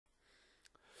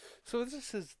So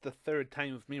this is the third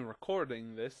time of me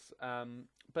recording this,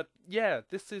 but yeah,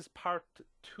 this is part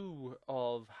two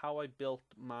of how I built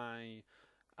my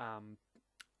um,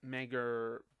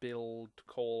 mega build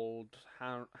called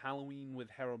Halloween with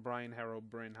Herobrine,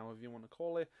 however you want to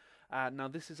call it. Now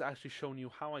this is actually showing you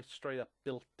how I straight up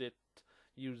built it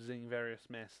using various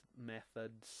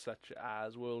methods such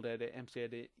as World Edit, MC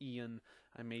Edit, Ian.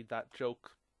 I made that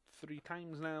joke 3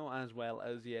 times now, as well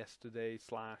as yesterday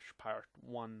 / part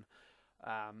 1.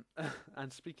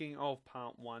 And speaking of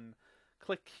part 1,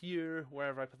 click here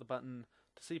wherever I put the button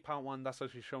to see part 1. That's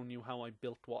actually showing you how I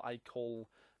built what I call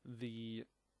the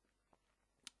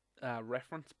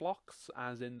reference blocks,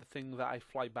 as in the thing that I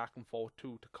fly back and forth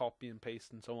to copy and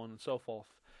paste and so on and so forth.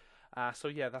 So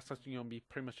yeah, that's actually going to be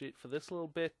pretty much it for this little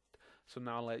bit. So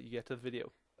now I'll let you get to the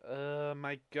video.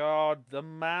 My god, the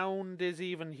mound is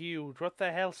even huge. What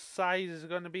the hell size is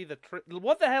going to be the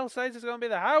what the hell size is going to be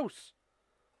the house?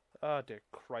 Oh dear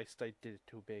Christ, I did it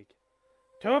too big.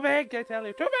 Too big, I tell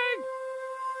you, too big!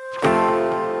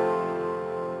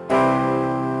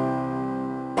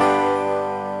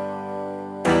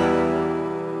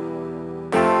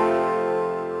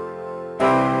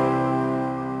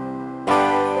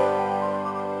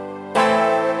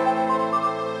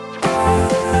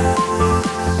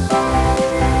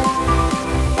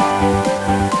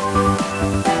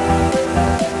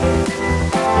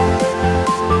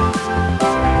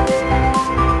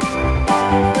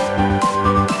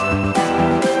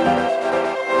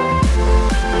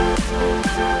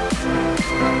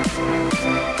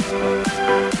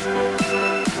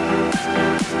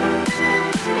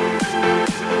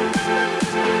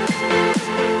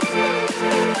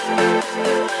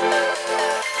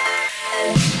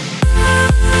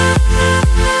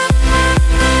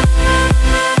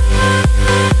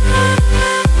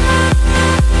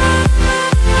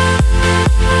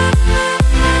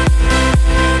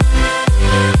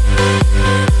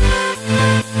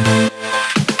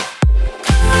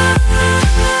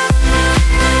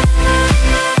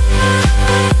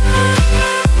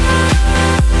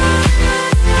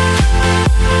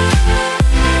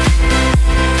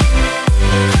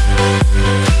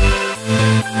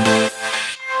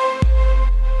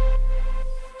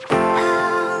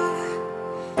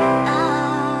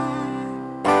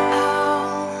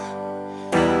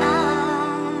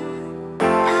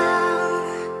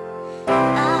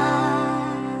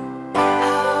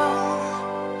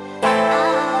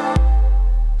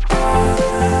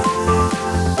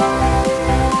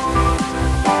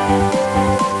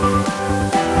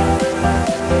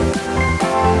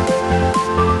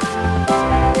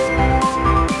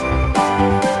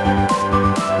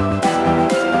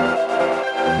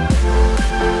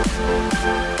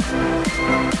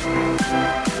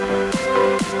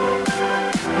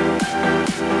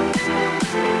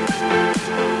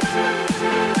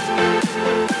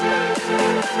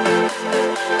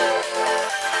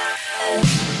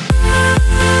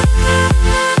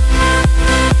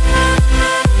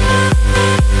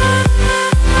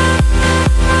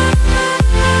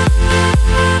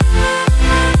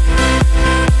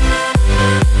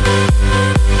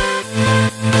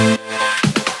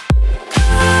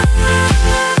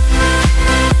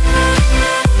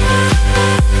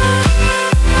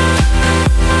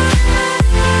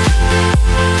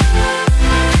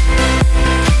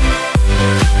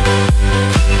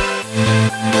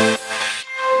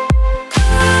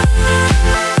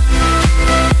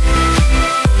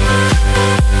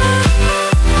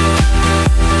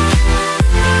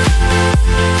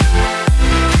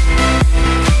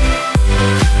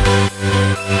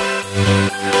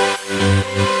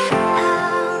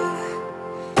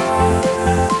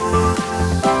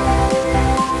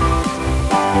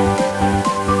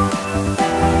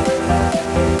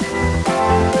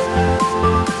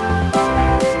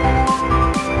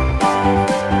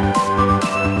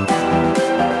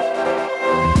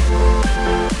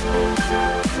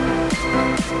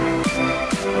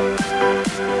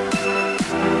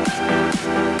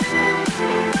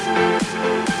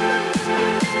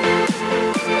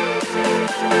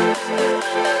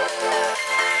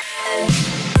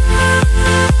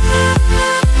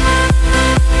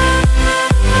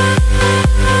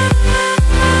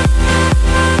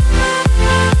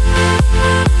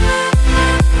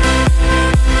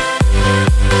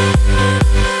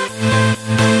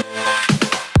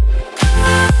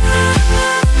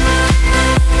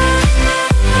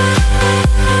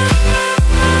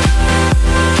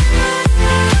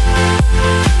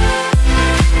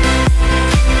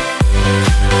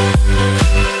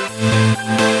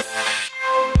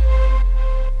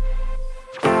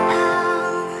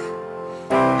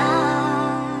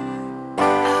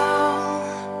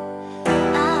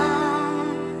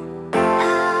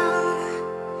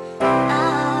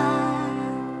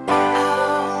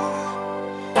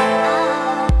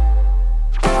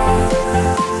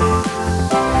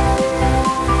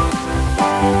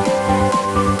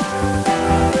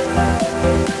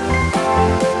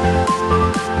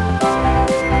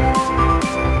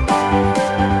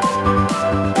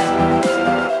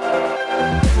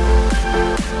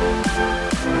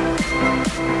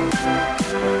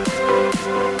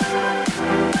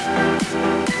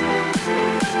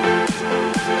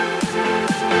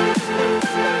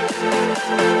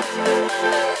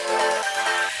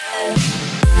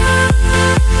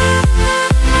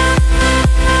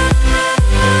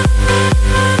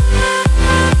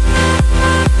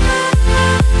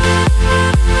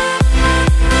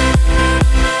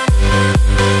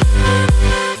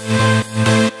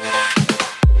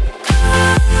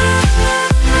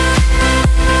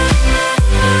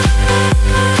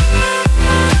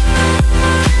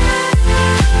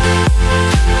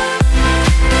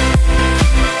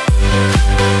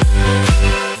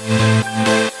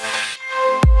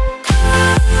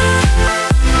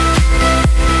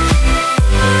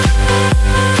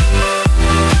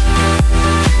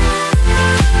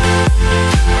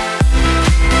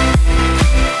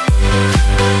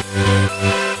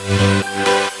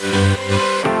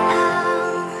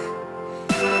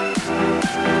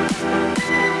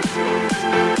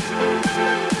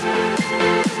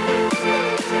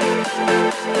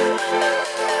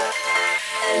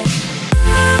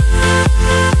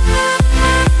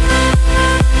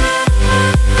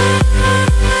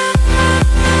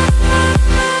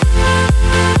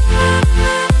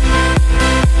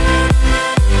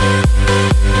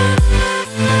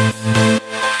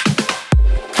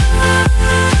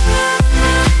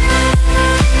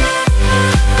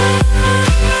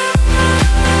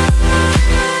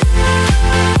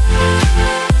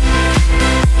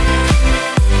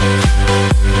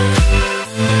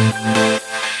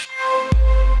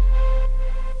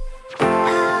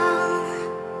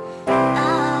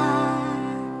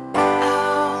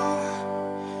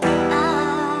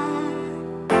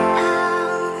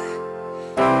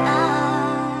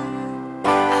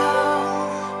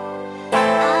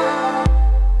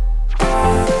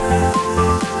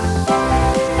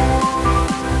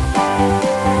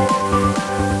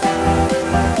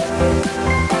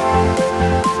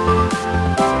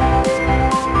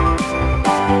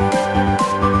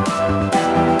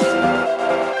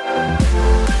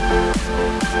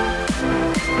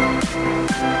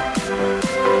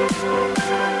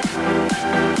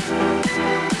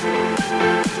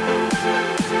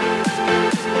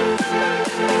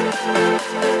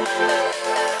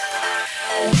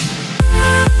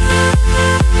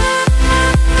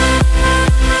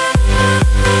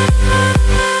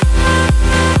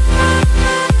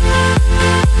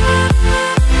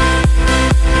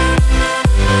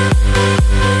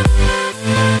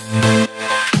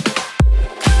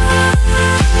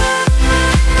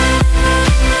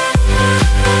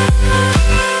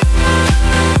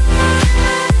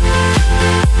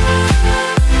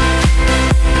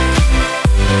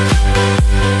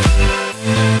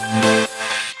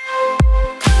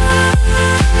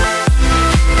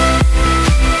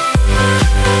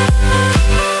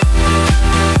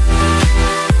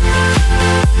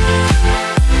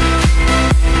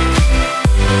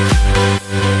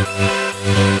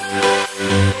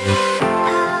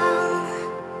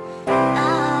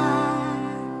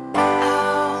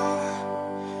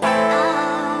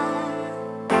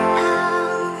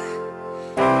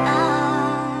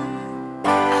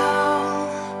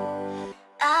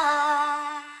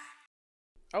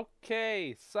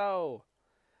 Okay, so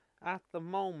at the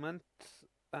moment,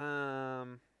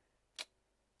 um,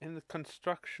 in the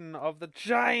construction of the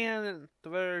giant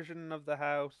version of the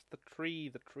house, the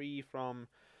tree from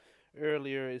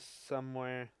earlier is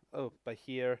somewhere, oh, by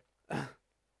here.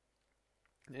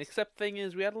 Except thing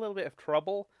is, we had a little bit of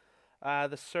trouble.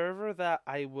 The server that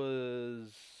I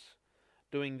was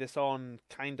doing this on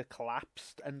kind of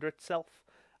collapsed under itself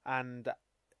and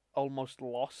almost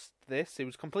lost this. It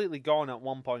was completely gone at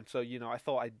one point, so I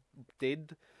thought I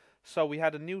did. So we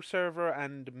had a new server,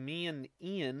 and me and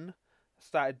Ian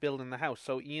started building the house.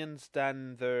 So Ian's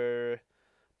done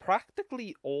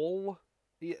practically all.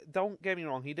 Don't get me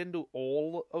wrong, he didn't do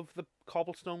all of the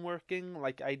cobblestone working.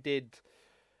 Like I did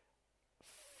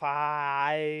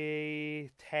 5,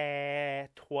 10,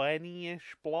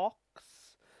 20-ish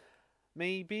blocks,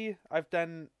 maybe.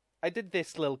 I did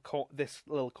this little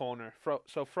corner.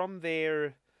 So from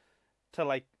there to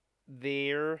like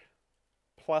there,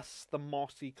 plus the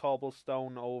mossy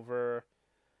cobblestone over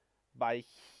by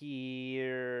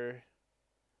here.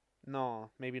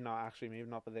 No, maybe not actually, maybe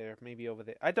not by there, maybe over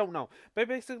there. I don't know. But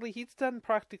basically he's done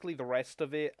practically the rest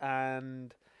of it,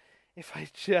 and if I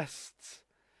just,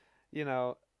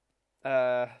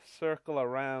 circle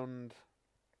around,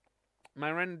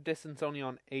 my render distance only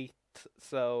on 8,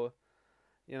 so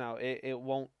it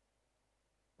won't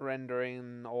render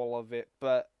in all of it,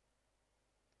 but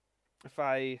if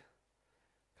I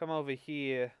come over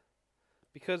here,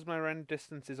 because my render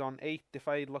distance is on 8, if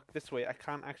I look this way, I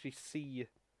can't actually see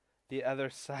the other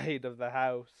side of the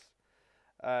house.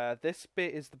 This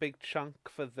bit is the big chunk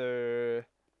for the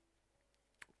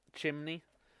chimney.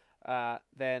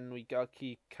 Then we gotta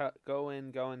keep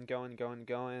going.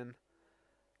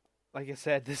 Like I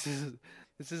said, this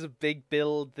is a big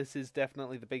build. This is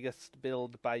definitely the biggest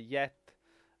build by yet.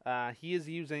 He is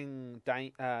using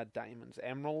diamonds,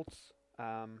 emeralds,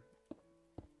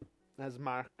 as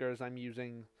markers. I'm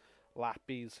using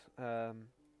lapis.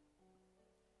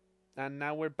 And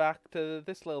now we're back to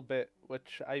this little bit,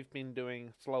 which I've been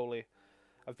doing slowly.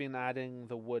 I've been adding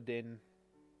the wood in,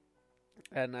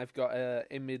 and I've got an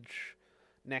image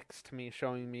next to me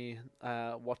showing me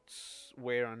what's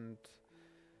where and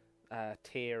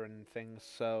tear and things.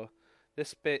 So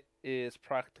this bit is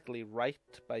practically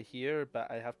right by here, but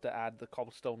I have to add the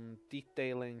cobblestone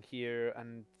detailing here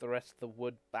and the rest of the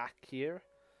wood back here.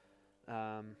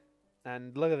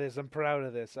 And look at this, I'm proud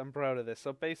of this.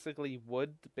 So basically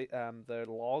wood, the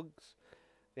logs,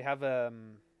 they have a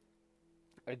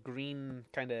green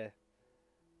kind of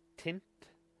tint,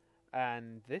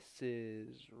 and this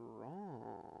is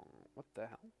wrong. What the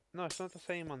hell? No, it's not the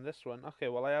same on this one. Okay,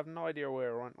 well, I have no idea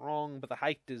where it went wrong, but the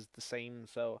height is the same,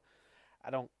 so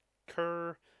I don't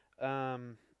care.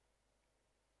 The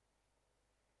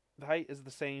height is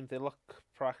the same. They look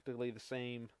practically the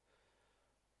same.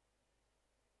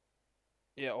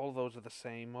 Yeah, all those are the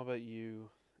same. What about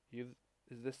you?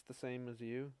 Is this the same as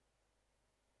you?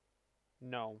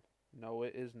 No,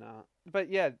 it is not. But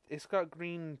yeah, it's got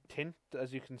green tint,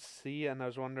 as you can see, and I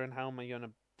was wondering how am I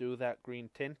gonna do that green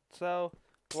tint. So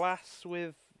glass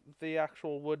with the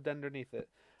actual wood underneath it,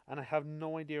 and I have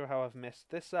no idea how I've messed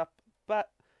this up,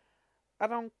 but I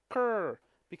don't care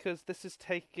because this is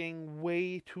taking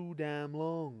way too damn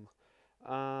long.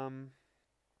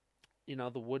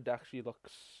 The wood actually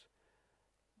looks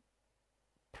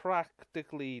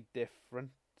practically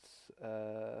different.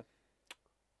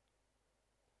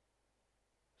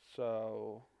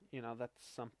 So, that's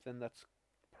something that's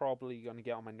probably going to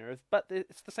get on my nerves. But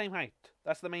it's the same height.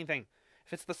 That's the main thing.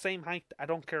 If it's the same height, I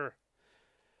don't care.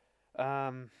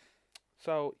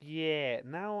 So, yeah,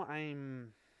 now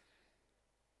I'm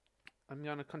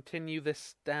going to continue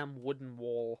this damn wooden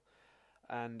wall.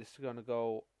 And it's going to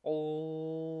go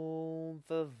all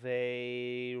the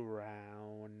way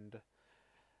round.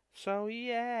 So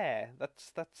yeah,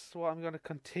 that's what I'm going to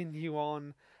continue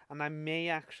on, and I may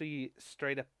actually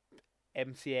straight up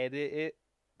MC edit it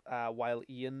while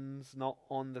Ian's not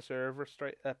on the server.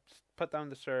 Straight up put down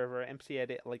the server, MC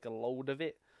edit like a load of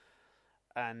it,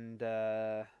 and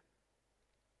then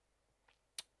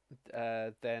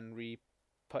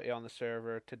put it on the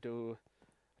server to do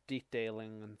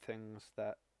detailing and things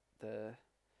that the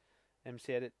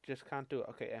MC edit just can't do.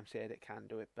 Okay, MC edit can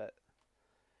do it, but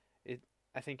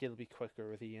I think it'll be quicker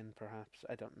with Ian, perhaps.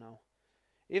 I don't know.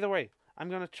 Either way, I'm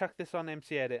going to chuck this on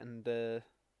MC Edit and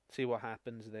see what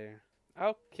happens there.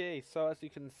 Okay, so as you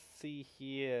can see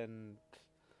here, and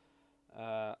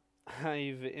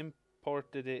I've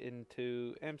imported it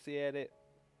into MC Edit,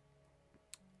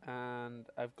 and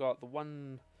I've got the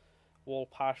one wall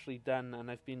partially done, and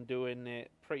I've been doing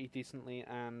it pretty decently,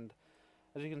 and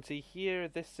As you can see here,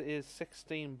 this is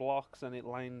 16 blocks and it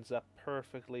lines up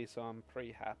perfectly, so I'm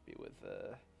pretty happy with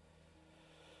that.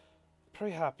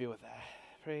 Pretty happy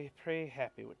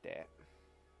with that.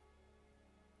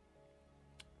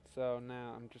 So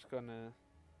now I'm just gonna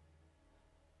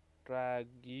drag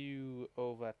you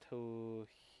over to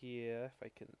here, if I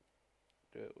can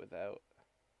do it without.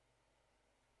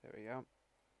 There we go.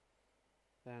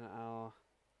 Then I'll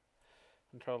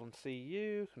Control and C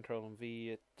you, Control and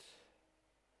V it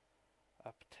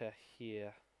up to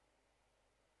here.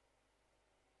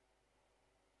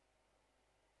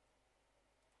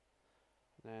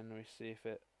 Then we see if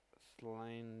it's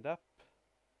lined up.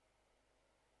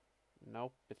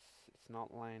 Nope, it's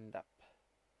not lined up.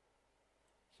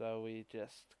 So we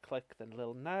just click the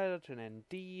little nudge and then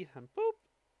D and boop,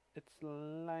 it's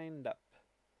lined up.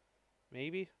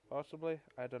 Maybe, possibly,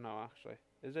 I don't know actually.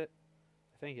 Is it?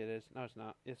 I think it is. No, it's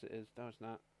not. Yes, it is. No, it's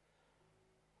not.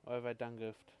 What have I done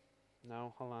goofed?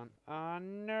 No, hold on. Oh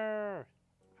no!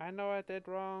 I know I did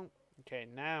wrong. Okay,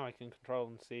 now I can Control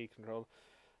and C, Control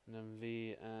and then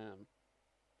V and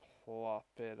plop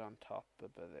it on top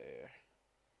of there.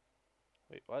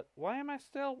 Wait, what? Why am I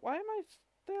still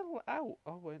out?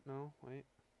 Oh wait, no, wait.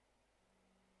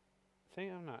 I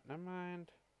think I'm not. Never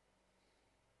mind.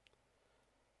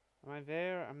 Am I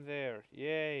there? I'm there.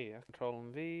 Yay! Control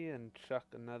and V and chuck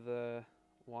another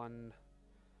one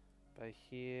by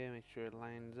here. Make sure it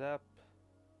lines up.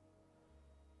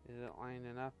 Is it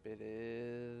lining up? It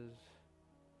is.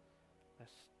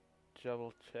 Let's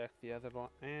double check the other one.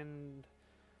 And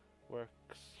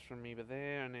works for me by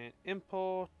there. And then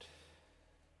import.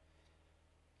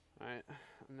 Alright.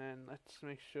 And then let's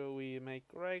make sure we make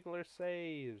regular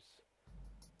saves.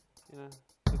 You know,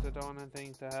 because I don't want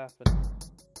anything to happen.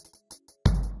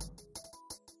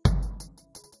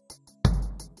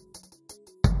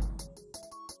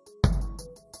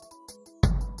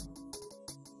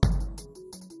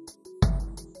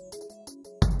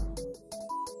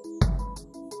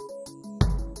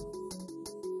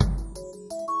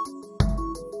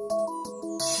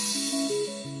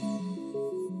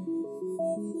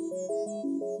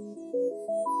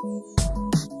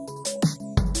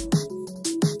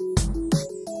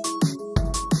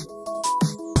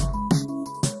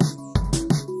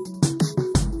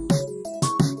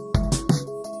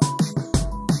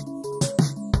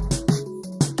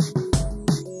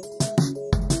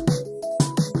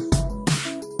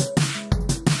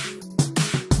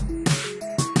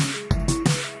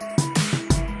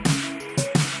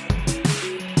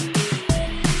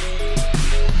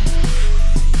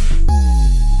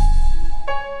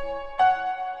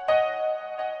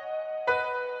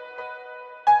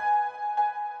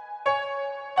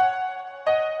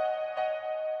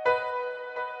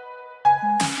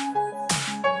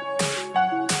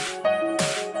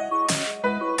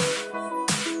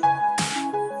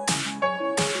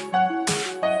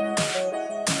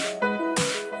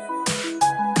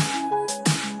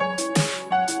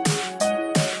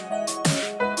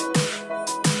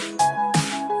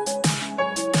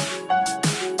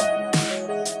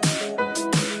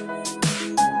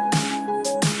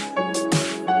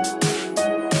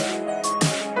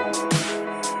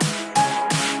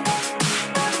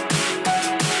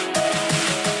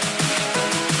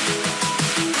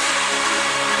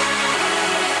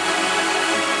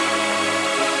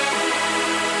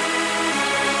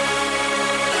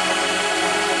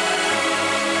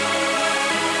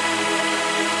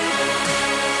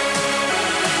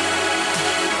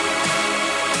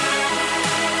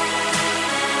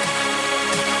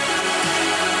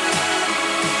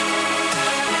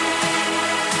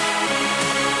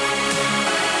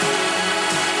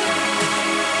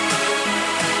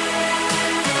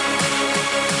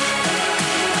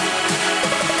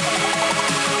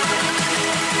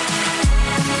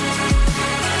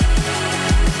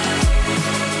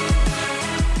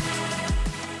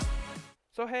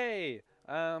 So hey,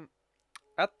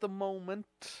 at the moment,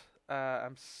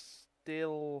 I'm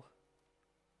still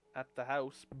at the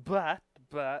house, but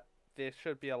this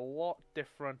should be a lot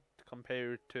different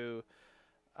compared to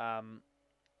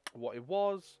what it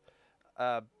was.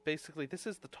 Basically, this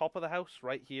is the top of the house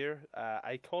right here.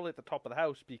 I call it the top of the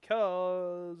house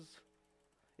because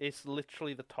it's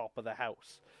literally the top of the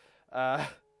house.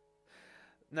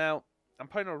 Now, I'm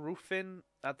putting a roof in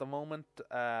at the moment,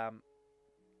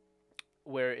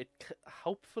 where it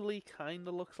hopefully kind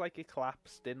of looks like it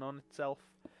collapsed in on itself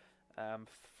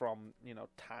from, you know,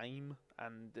 time.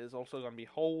 And there's also going to be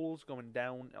holes going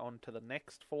down onto the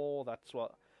next floor. That's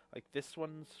what, like, this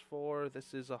one's for.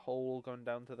 This is a hole going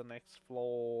down to the next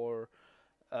floor.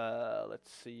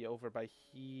 Let's see, over by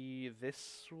here,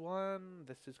 this one,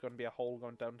 this is going to be a hole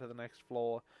going down to the next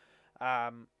floor.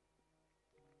 And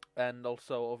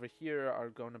also over here are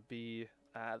going to be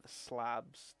the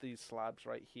slabs, these slabs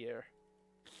right here.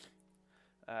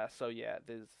 So yeah,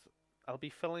 I'll be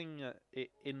filling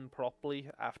it in properly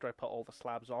after I put all the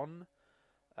slabs on.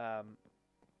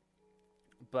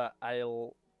 But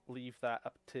I'll leave that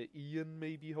up to Ian,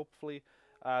 maybe, hopefully.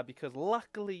 Because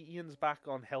luckily Ian's back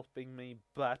on helping me,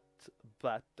 but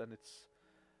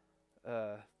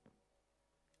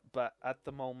at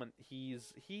the moment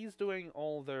he's doing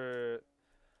all the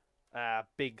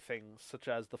big things, such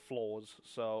as the floors.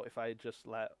 So if I just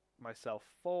let myself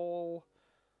fall,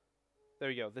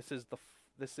 there you go. This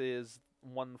is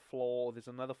one floor. There's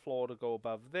another floor to go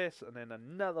above this, and then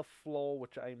another floor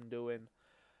which I'm doing.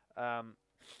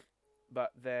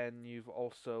 But then you've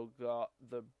also got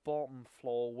the bottom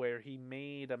floor where he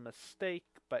made a mistake,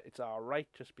 but it's alright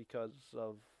just because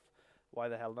of why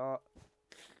the hell not?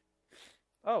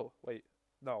 Oh, wait.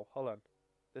 No, hold on.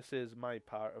 This is my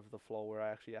part of the floor where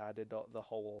I actually added the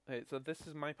whole. Okay, so this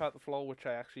is my part of the floor which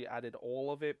I actually added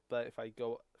all of it, but if I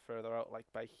go further out, like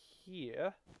by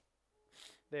here,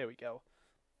 there we go.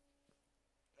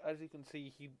 As you can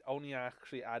see, he only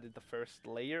actually added the first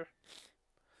layer,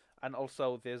 and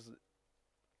also there's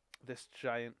these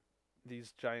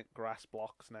giant grass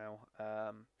blocks now.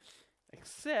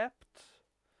 Except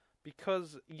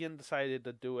because Ian decided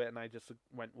to do it, and I just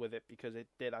went with it because it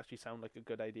did actually sound like a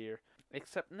good idea.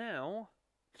 Except now,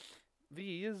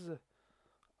 these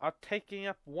are taking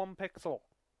up 1 pixel.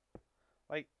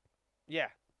 Like, yeah,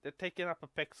 they're taking up a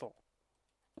pixel.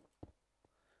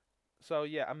 So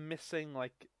yeah, I'm missing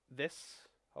like this.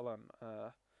 Hold on,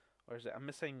 where is it? I'm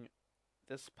missing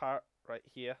this part right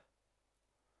here,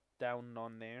 down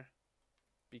on there,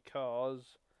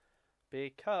 because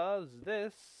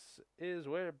this is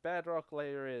where bedrock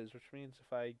layer is, which means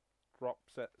if I drop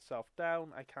itself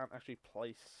down, I can't actually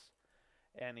place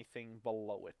anything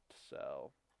below it.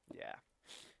 So yeah,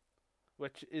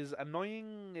 which is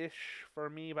annoying-ish for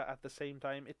me, but at the same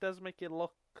time, it does make it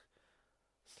look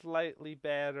slightly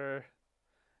better,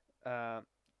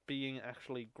 being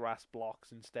actually grass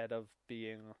blocks instead of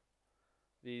being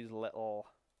these little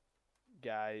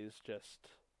guys just,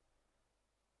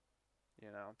 yeah,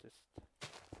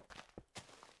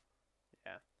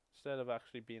 instead of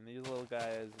actually being these little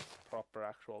guys, proper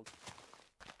actual,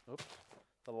 oops,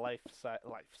 the life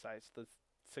size, the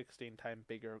 16 times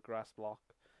bigger grass block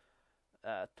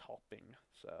topping.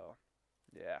 So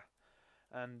yeah,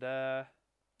 and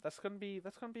that's gonna be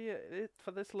it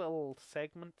for this little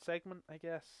segment, I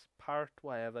guess, part,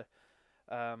 whatever.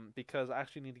 Because I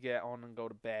actually need to get on and go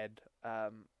to bed.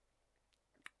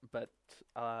 But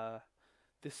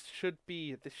this should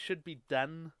be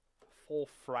done for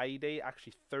Friday,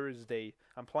 actually Thursday.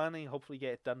 I'm planning hopefully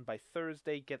get it done by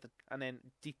Thursday. And then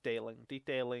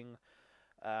detailing.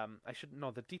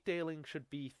 The detailing should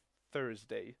be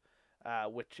Thursday,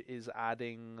 which is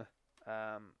adding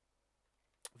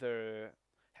the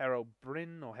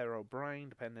Herobrine or Herobrine,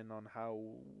 depending on how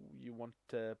you want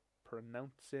to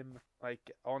pronounce him.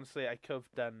 Like, honestly, I could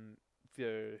have done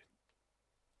the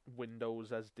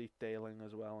windows as detailing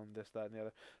as well, and this, that, and the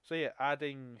other. So yeah,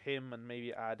 adding him and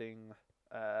maybe adding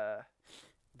the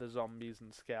zombies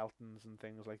and skeletons and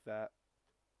things like that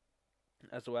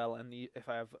as well. And if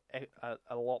I have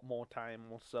a lot more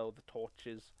time, also the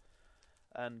torches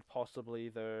and possibly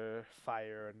the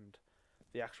fire and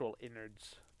the actual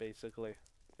innards, basically,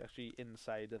 actually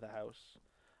inside of the house.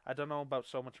 I don't know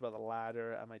so much about the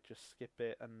ladder. I might just skip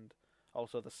it, and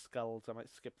also the skulls, I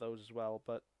might skip those as well.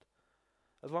 But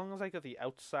as long as I get the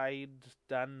outside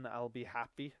done, I'll be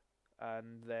happy.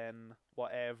 And then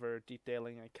whatever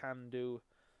detailing I can do,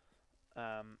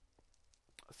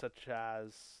 such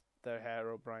as the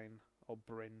Herobrine or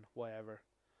Bryn, whatever,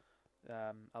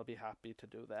 I'll be happy to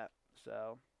do that.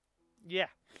 So yeah,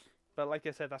 but like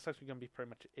I said, that's actually going to be pretty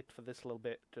much it for this little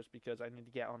bit, just because I need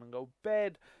to get on and go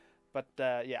bed. But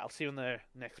yeah, I'll see you in the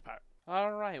next part.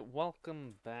 Alright,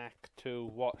 welcome back to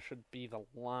what should be the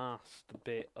last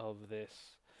bit of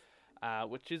this,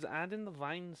 which is adding the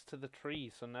vines to the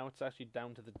tree. So now it's actually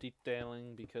down to the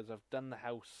detailing, because I've done the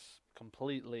house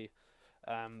completely.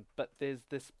 But there's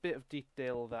this bit of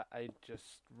detail that I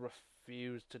just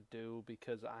refuse to do,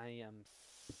 because I am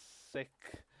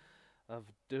sick of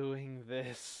doing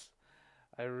this.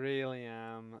 I really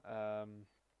am.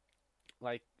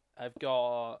 Like, I've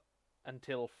got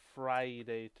until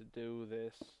Friday to do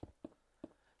this,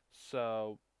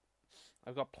 so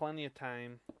I've got plenty of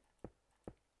time.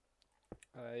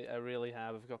 I really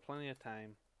have. I've got plenty of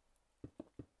time,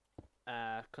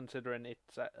 considering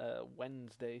it's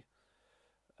Wednesday.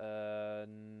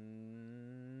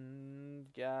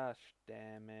 Gosh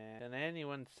damn it. Can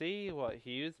anyone see what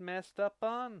Hugh's messed up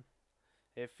on?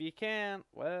 If you can't,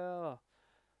 well,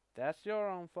 that's your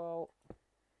own fault.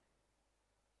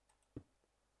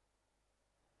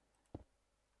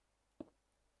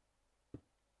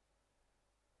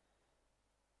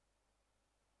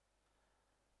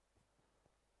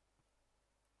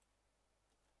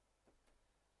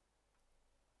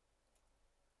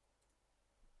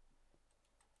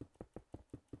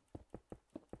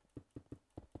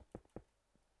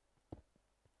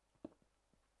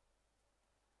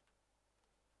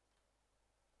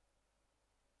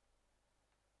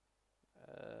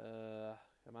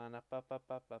 Come on, up.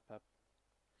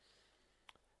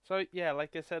 So yeah,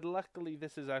 like I said, luckily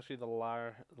this is actually the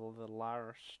last.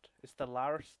 It's the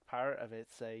last part of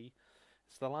it. Say,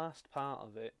 it's the last part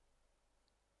of it.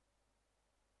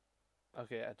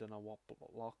 Okay, I don't know what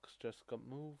blocks just got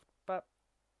moved, but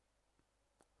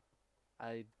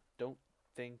I don't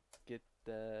think it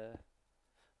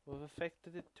would have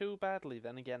affected it too badly.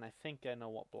 Then again, I think I know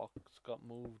what blocks got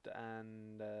moved,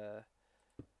 and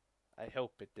I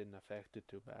hope it didn't affect it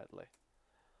too badly.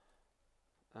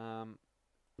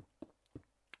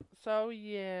 So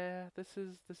yeah, this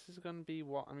is gonna be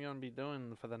what I'm gonna be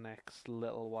doing for the next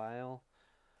little while.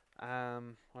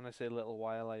 When I say little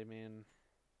while, I mean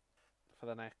for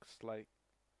the next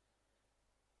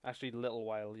actually little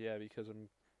while, yeah, because I'm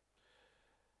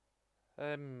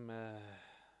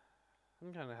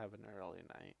gonna have an early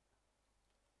night.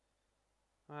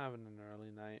 I'm having an early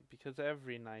night because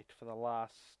every night for the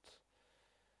last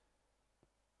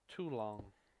too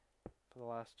long,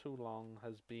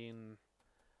 has been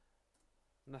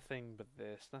nothing but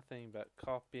this, nothing but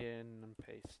copying and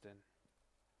pasting.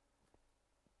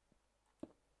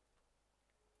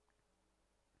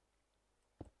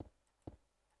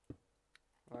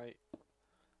 Right,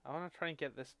 I want to try and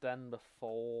get this done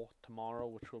before tomorrow,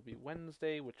 which will be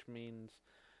Wednesday, which means,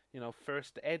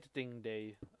 first editing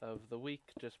day of the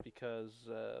week, just because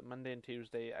Monday and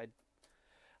Tuesday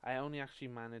I only actually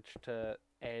manage to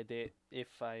edit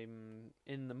if I'm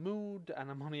in the mood,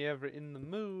 and I'm only ever in the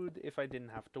mood if I didn't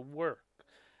have to work,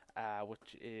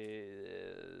 which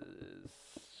is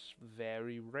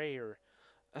very rare.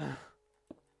 Which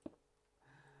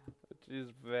is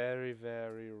very,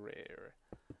 very rare.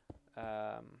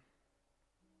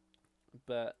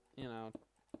 But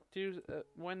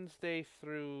Wednesday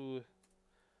through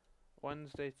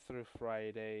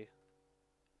Friday,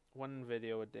 one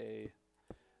video a day.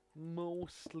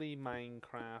 Mostly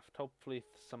Minecraft, hopefully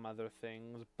some other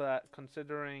things, but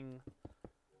considering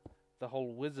the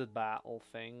whole wizard battle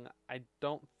thing, I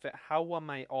don't how am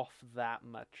I off that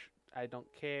much? I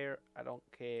don't care.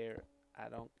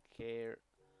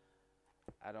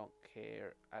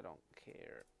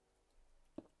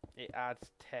 It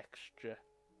adds texture.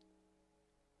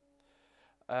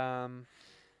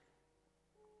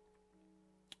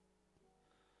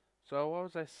 So what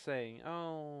was I saying?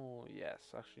 Oh,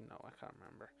 yes. Actually, no, I can't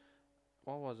remember.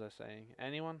 What was I saying?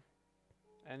 Anyone?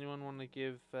 Anyone want to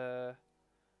give the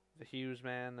Hughes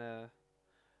man a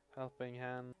helping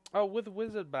hand? Oh, with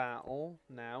Wizard Battle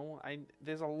now,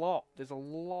 there's a lot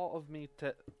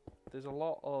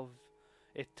of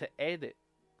it to edit.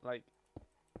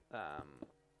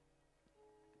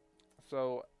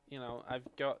 So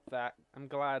I've got that.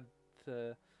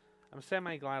 I'm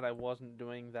semi-glad I wasn't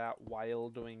doing that while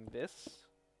doing this.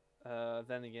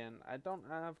 Then again, I don't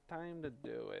have time to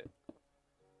do it.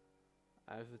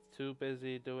 I was too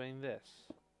busy doing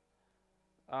this.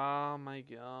 Oh my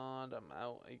god, I'm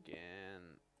out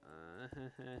again.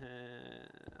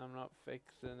 I'm not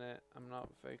fixing it.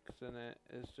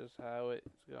 It's just how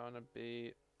it's gonna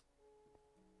be.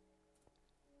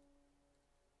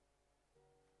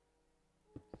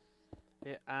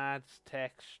 It adds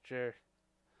texture.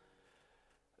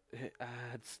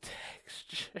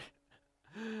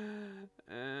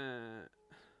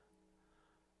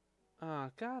 Oh,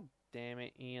 god damn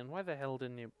it, Ian. Why the hell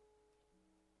didn't you...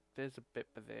 There's a bit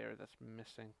there that's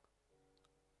missing.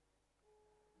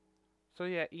 So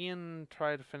yeah, Ian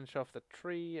tried to finish off the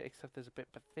tree, except there's a bit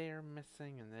there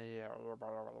missing, and there...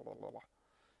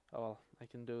 Oh well, I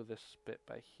can do this bit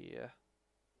by here.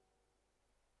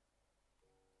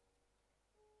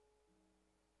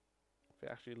 If it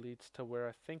actually leads to where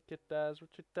I think it does,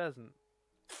 which it doesn't.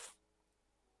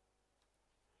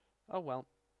 Oh well.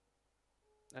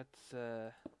 That's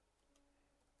I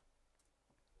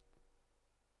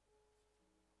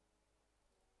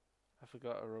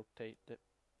forgot to rotate it.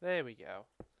 There we go.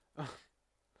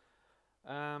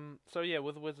 So yeah,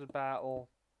 with Wizard Battle,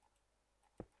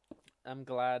 I'm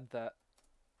glad that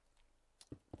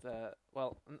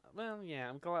yeah,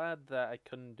 I'm glad that I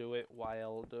couldn't do it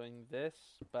while doing this,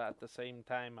 but at the same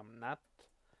time, I'm not.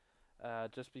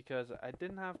 Just because I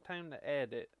didn't have time to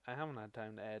edit. I haven't had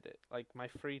time to edit. Like, my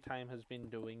free time has been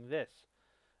doing this.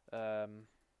 Um,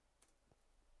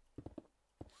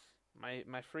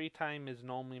 my free time is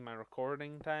normally my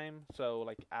recording time, so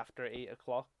like after 8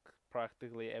 o'clock,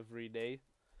 practically every day.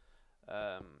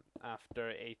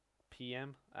 After 8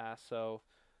 p.m. So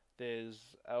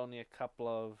there's only a couple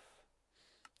of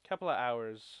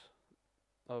hours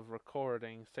of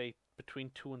recording, say between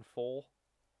 2 and 4.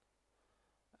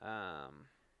 Um,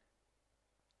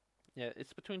 yeah,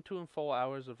 it's between 2 and 4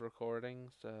 hours of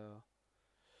recording. So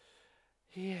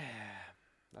yeah,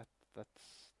 that's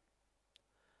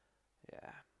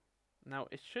yeah. Now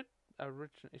it should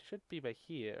be by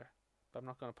here, but I'm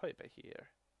not gonna put it by here.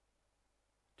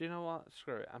 Do you know what?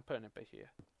 Screw it. I'm putting it by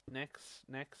here.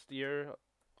 Next year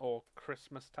or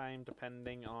Christmas time,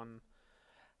 depending on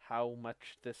how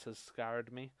much this has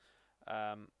scarred me.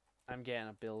 I'm getting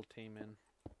a build team in.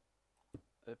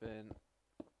 I've been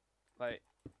like,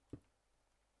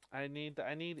 I need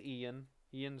Ian.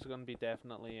 Ian's gonna be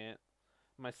definitely it.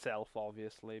 Myself,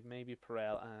 obviously. Maybe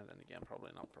Perel. Then again,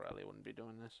 probably not Perel. He wouldn't be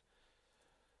doing this.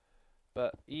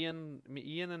 But Ian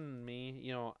and me,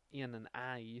 Ian and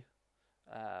I,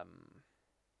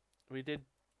 we did.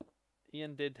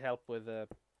 Ian did help with a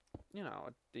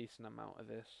decent amount of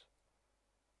this.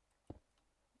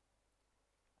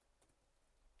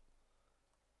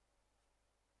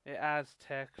 It adds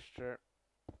texture.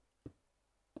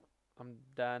 I'm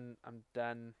done.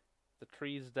 The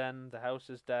tree's done. The house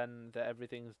is done.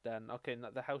 Everything's done. Okay,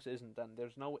 no, the house isn't done.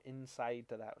 There's no inside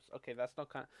to the house. Okay, that's not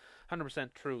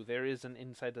 100% true. There is an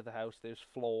inside to the house. There's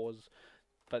floors,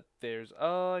 but there's.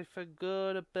 Oh, I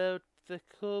forgot about the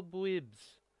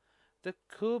cobwebs. The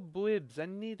cobwebs. I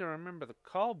need to remember the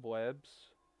cobwebs.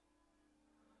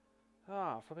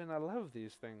 Ah, oh, fucking, I love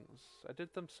these things. I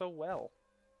did them so well.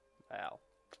 Well,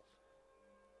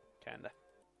 kinda.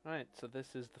 Right, so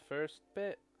this is the first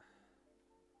bit.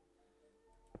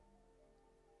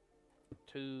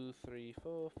 2, 3,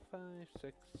 4, 5,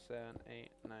 6, 7,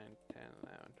 8, 9, 10,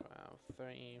 11, 12,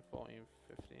 13, 14,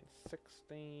 15,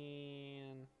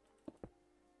 16.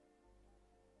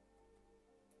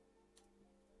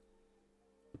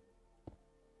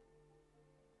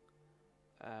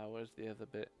 Where's the other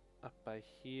bit? Up by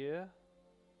here.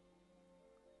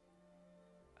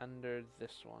 Under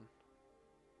this one.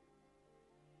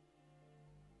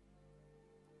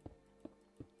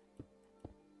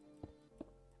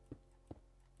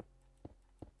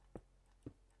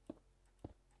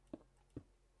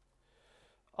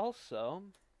 Also,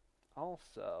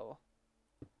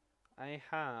 I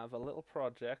have a little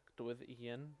project with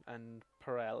Ian and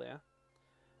Perelia.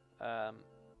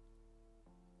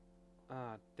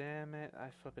 Damn it, I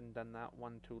flippin' done that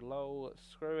one too low.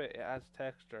 Screw it, it adds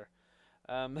texture.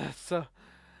 So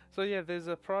yeah, there's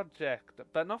a project,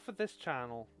 but not for this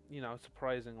channel,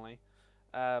 surprisingly.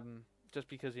 Just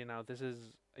because, this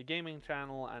is a gaming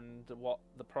channel, and what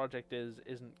the project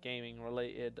isn't gaming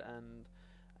related, and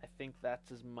I think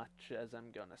that's as much as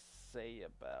I'm gonna say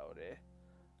about it.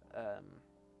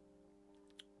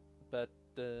 But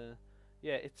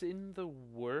yeah, it's in the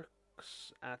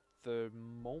works at the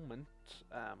moment.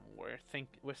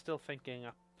 We're still thinking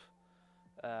up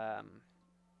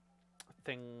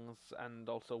things, and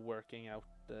also working out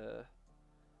the.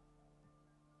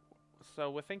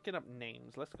 So we're thinking up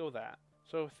names. Let's go that.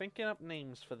 So we're thinking up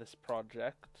names for this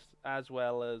project, as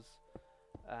well as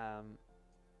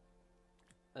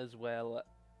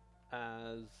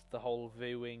the whole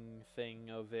viewing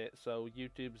thing of it. So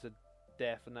YouTube's a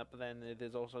definite, but then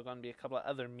there's also going to be a couple of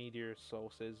other media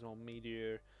sources or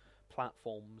media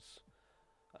platforms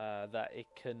that it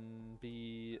can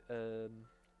be a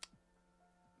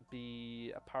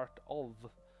part of.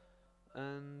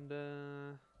 And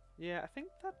yeah, I think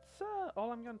that's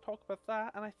all I'm going to talk about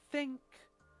that. And I think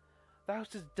the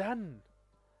house is done.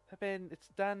 It's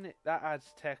done. That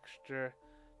adds texture.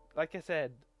 Like I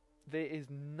said, there is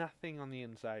nothing on the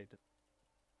inside.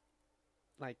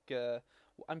 Like,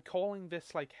 I'm calling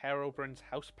this like Herobrine's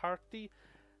house party.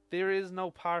 There is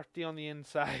no party on the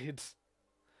inside.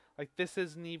 Like, this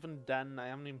isn't even done. I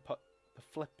haven't even put the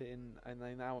flip in, and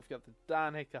now I've got the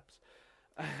darn hiccups.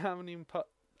 I haven't even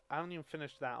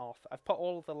finished that off. I've put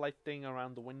all the lighting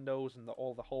around the windows and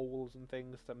all the holes and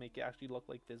things to make it actually look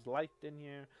like there's light in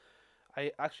here.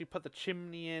 I actually put the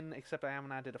chimney in, except I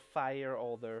haven't added a fire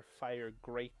or the fire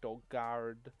grate or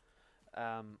guard.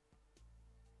 I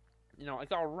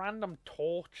got a random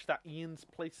torch that Ian's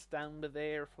placed down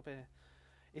there.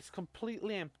 It's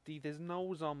completely empty. There's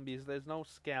no zombies. There's no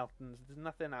skeletons. There's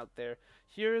nothing out there.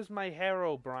 Here is my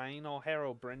Herobrine or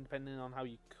Herobrine, depending on how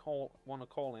you want to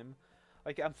call him.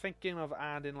 Like, I'm thinking of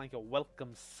adding like a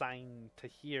welcome sign to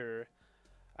here,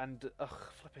 and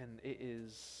flipping, it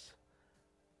is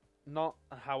not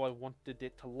how I wanted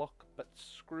it to look, but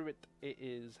screw it, it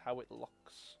is how it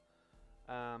looks.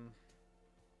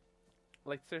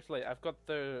 Like seriously, I've got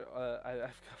I've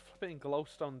got flipping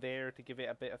glowstone there to give it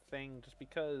a bit of thing, just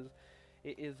because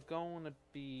it is going to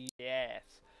be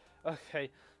Okay,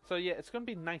 so yeah, it's going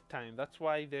to be nighttime. That's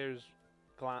why there's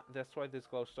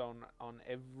glowstone on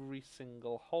every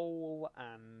single hole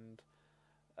and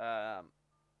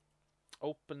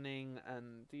opening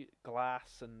and the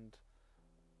glass and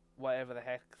whatever the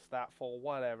heck's that for.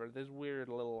 Whatever. There's weird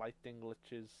little lighting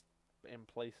glitches in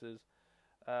places.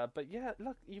 But yeah,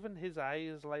 look, even his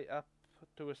eyes light up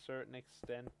to a certain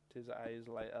extent. His eyes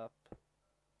light up.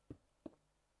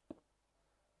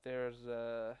 There's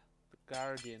the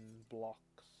guardian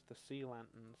blocks, the sea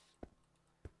lanterns.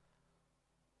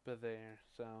 But there,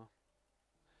 so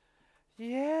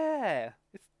yeah,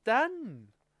 it's done.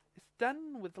 It's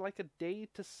done with like a day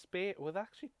to spare, with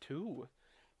actually 2,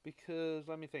 because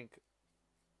let me think.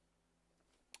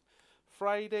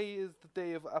 Friday is the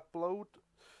day of upload,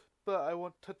 but I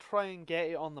want to try and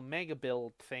get it on the mega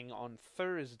build thing on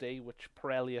Thursday, which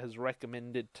Pirelli has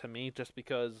recommended to me, just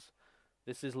because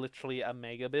this is literally a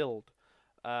mega build.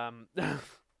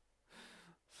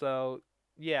 So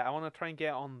yeah, I want to try and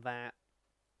get on that.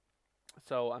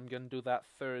 So I'm gonna do that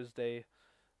Thursday,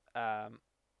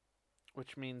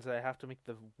 which means I have to make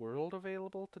the world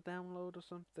available to download or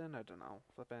something. I don't know.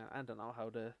 I don't know how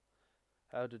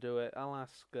to do it. I'll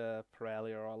ask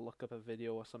Pirelli, or I'll look up a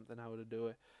video or something how to do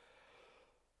it.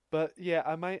 But yeah,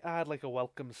 I might add like a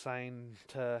welcome sign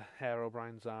to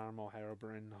Herobrine's arm, or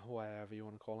Herobrine, whatever you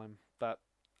want to call him. But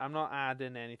I'm not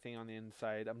adding anything on the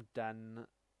inside. I'm done.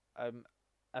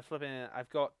 I've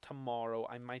got tomorrow.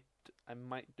 I might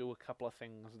do a couple of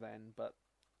things then, but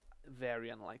very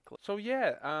unlikely. So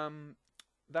yeah,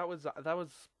 that was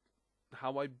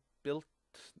how I built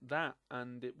that,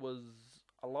 and it was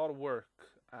a lot of work.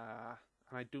 And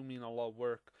I do mean a lot of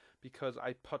work, because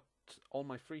I put all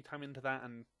my free time into that,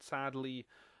 and sadly,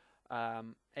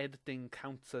 editing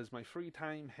counts as my free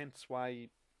time. Hence why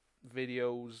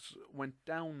videos went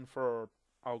down for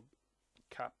a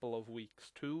couple of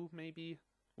weeks, 2 maybe,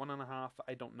 1.5.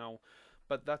 I don't know.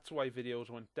 But that's why videos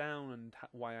went down, and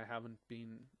why I haven't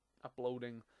been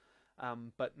uploading.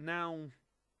 But now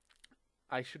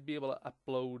I should be able to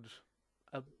upload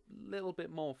a little bit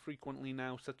more frequently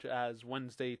now, such as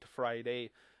Wednesday to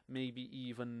Friday, maybe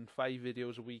even 5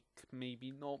 videos a week,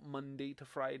 maybe not Monday to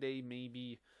Friday,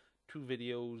 maybe 2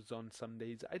 videos on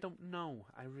Sundays. I don't know.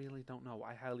 I really don't know.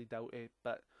 I highly doubt it,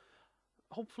 but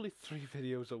hopefully 3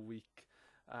 videos a week.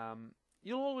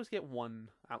 You'll always get 1,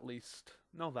 at least.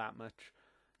 Not that much.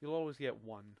 You'll always get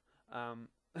 1.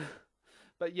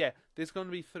 But yeah, there's going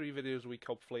to be 3 videos a week,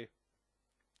 hopefully.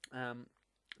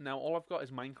 Now, all I've got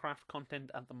is Minecraft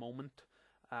content at the moment.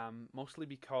 Mostly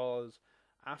because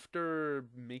after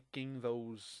making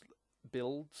those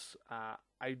builds,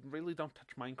 I really don't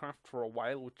touch Minecraft for a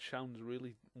while, which sounds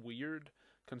really weird,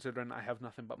 considering I have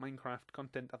nothing but Minecraft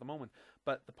content at the moment.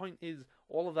 But the point is,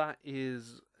 all of that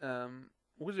is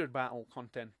Wizard Battle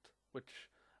content, which,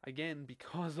 again,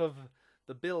 because of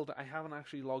the build, I haven't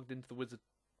actually logged into the Wizard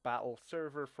Battle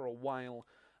server for a while,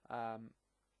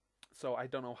 so I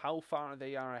don't know how far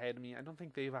they are ahead of me. I don't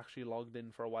think they've actually logged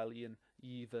in for a while, Ian,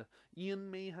 either. Ian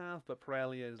may have, but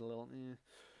Pirelli is a little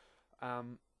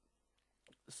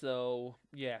So,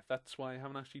 yeah, that's why I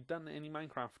haven't actually done any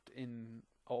Minecraft in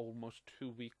almost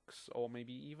 2 weeks, or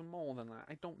maybe even more than that.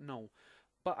 I don't know.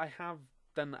 But I have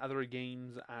done other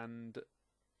games, and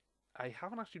I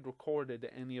haven't actually recorded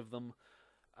any of them,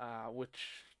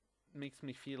 which makes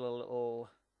me feel a little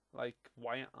like,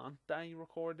 why aren't I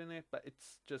recording it? But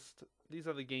it's just, these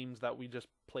are the games that we just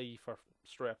play for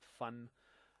straight up fun.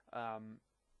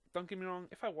 Don't get me wrong,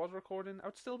 if I was recording, I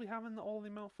would still be having all the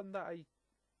amount of fun that I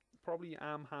probably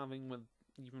am having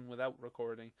even without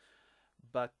recording.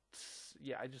 But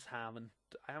yeah, I just haven't.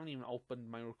 I haven't even opened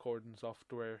my recording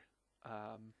software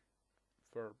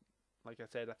for, like I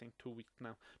said, I think 2 weeks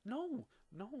now. No,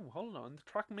 hold on.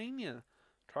 Trackmania.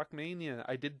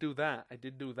 I did do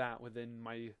that. Within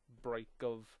my break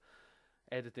of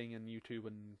editing and YouTube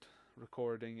and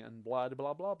recording and blah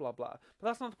blah blah blah blah. But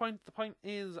that's not the point. The point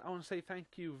is, I want to say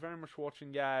thank you very much for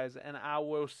watching, guys, and I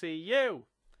will see you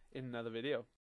in another video.